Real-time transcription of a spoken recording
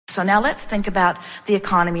So now let's think about the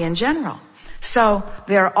economy in general. So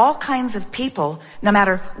there are all kinds of people, no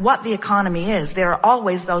matter what the economy is, there are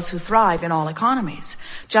always those who thrive in all economies,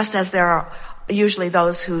 just as there are usually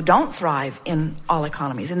those who don't thrive in all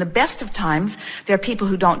economies. In the best of times, there are people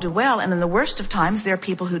who don't do well, and in the worst of times, there are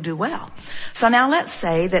people who do well. So now let's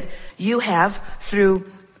say that you have, through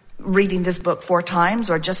reading this book 4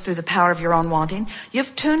 times or just through the power of your own wanting,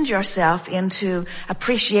 you've tuned yourself into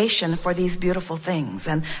appreciation for these beautiful things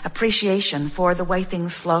and appreciation for the way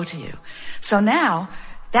things flow to you. So now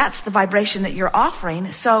that's the vibration that you're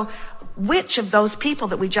offering. So which of those people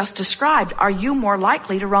that we just described are you more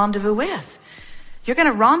likely to rendezvous with? You're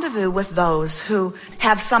going to rendezvous with those who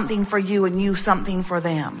have something for you and you something for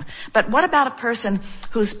them. But what about a person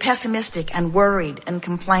who's pessimistic and worried and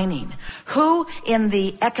complaining? Who in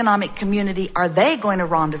the economic community are they going to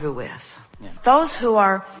rendezvous with? Yeah. Those who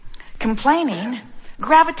are complaining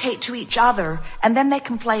gravitate to each other, and then they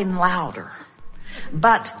complain louder.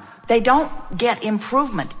 But they don't get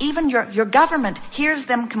improvement. Even your government hears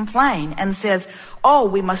them complain and says, oh,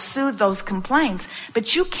 we must soothe those complaints.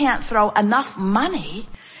 But you can't throw enough money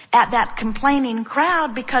at that complaining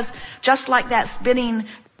crowd, because just like that spinning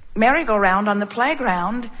merry-go-round on the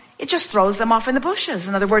playground, it just throws them off in the bushes.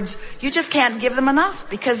 In other words, you just can't give them enough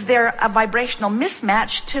because they're a vibrational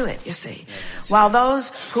mismatch to it, you see. While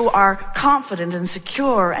those who are confident and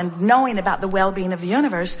secure and knowing about the well-being of the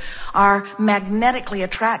universe are magnetically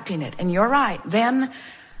attracting it. And you're right. Then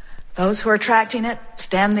those who are attracting it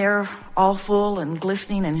stand there all full and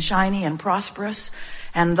glistening and shiny and prosperous.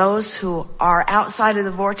 And those who are outside of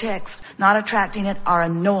the vortex, not attracting it, are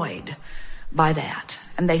annoyed by that.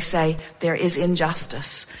 And they say, there is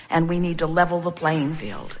injustice and we need to level the playing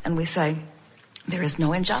field. And we say, there is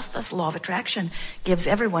no injustice. Law of attraction gives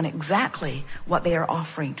everyone exactly what they are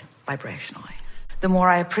offering vibrationally. The more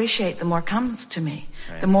I appreciate, the more comes to me.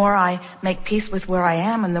 Right. The more I make peace with where I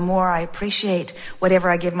am, and the more I appreciate whatever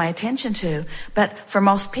I give my attention to. But for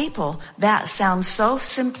most people, that sounds so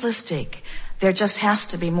simplistic. There just has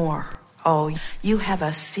to be more. Oh, you have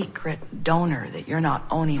a secret donor that you're not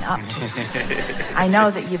owning up to. I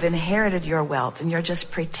know that you've inherited your wealth and you're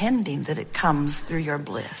just pretending that it comes through your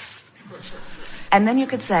bliss. And then you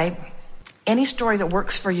could say, any story that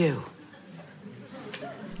works for you.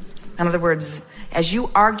 In other words, as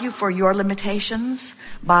you argue for your limitations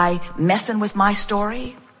by messing with my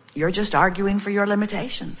story, you're just arguing for your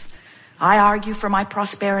limitations. I argue for my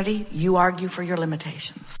prosperity, you argue for your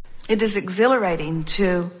limitations. It is exhilarating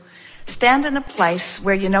to stand in a place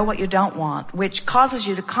where you know what you don't want, which causes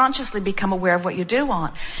you to consciously become aware of what you do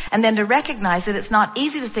want. And then to recognize that it's not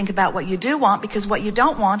easy to think about what you do want, because what you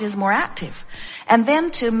don't want is more active. And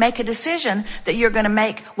then to make a decision that you're going to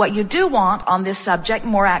make what you do want on this subject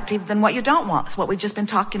more active than what you don't want. It's what we've just been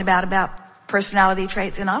talking about personality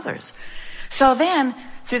traits in others. So then,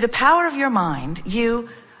 through the power of your mind, you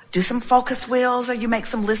do some focus wheels, or you make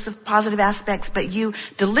some lists of positive aspects, but you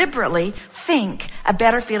deliberately think a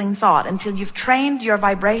better feeling thought until you've trained your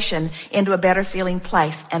vibration into a better feeling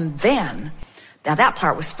place. And then, now that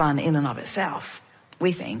part was fun in and of itself,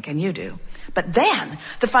 we think, and you do. But then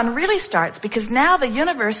the fun really starts, because now the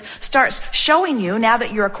universe starts showing you, now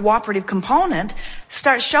that you're a cooperative component,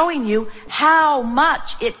 starts showing you how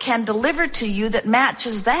much it can deliver to you that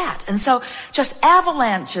matches that. And so just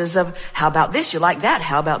avalanches of, how about this? You like that?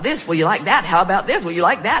 How about this? Well, you like that? How about this? Well, you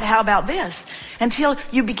like that? How about this? Until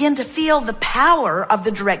you begin to feel the power of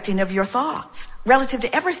the directing of your thoughts relative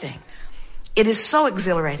to everything. It is so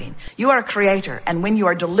exhilarating. You are a creator, and when you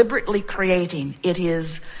are deliberately creating, it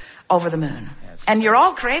is over the moon. And you're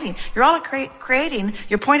all creating. You're all creating.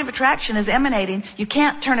 Your point of attraction is emanating. You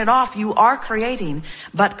can't turn it off. You are creating.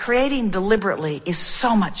 But creating deliberately is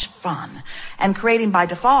so much fun. And creating by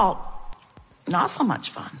default, not so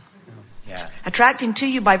much fun. Yeah. Attracting to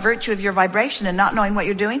you by virtue of your vibration and not knowing what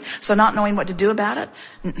you're doing, so not knowing what to do about it,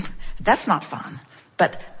 that's not fun.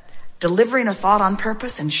 But delivering a thought on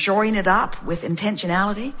purpose and shoring it up with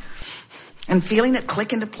intentionality, and feeling it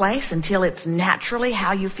click into place until it's naturally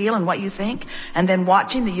how you feel and what you think, and then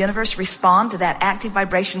watching the universe respond to that active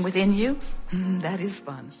vibration within you, that is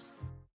fun.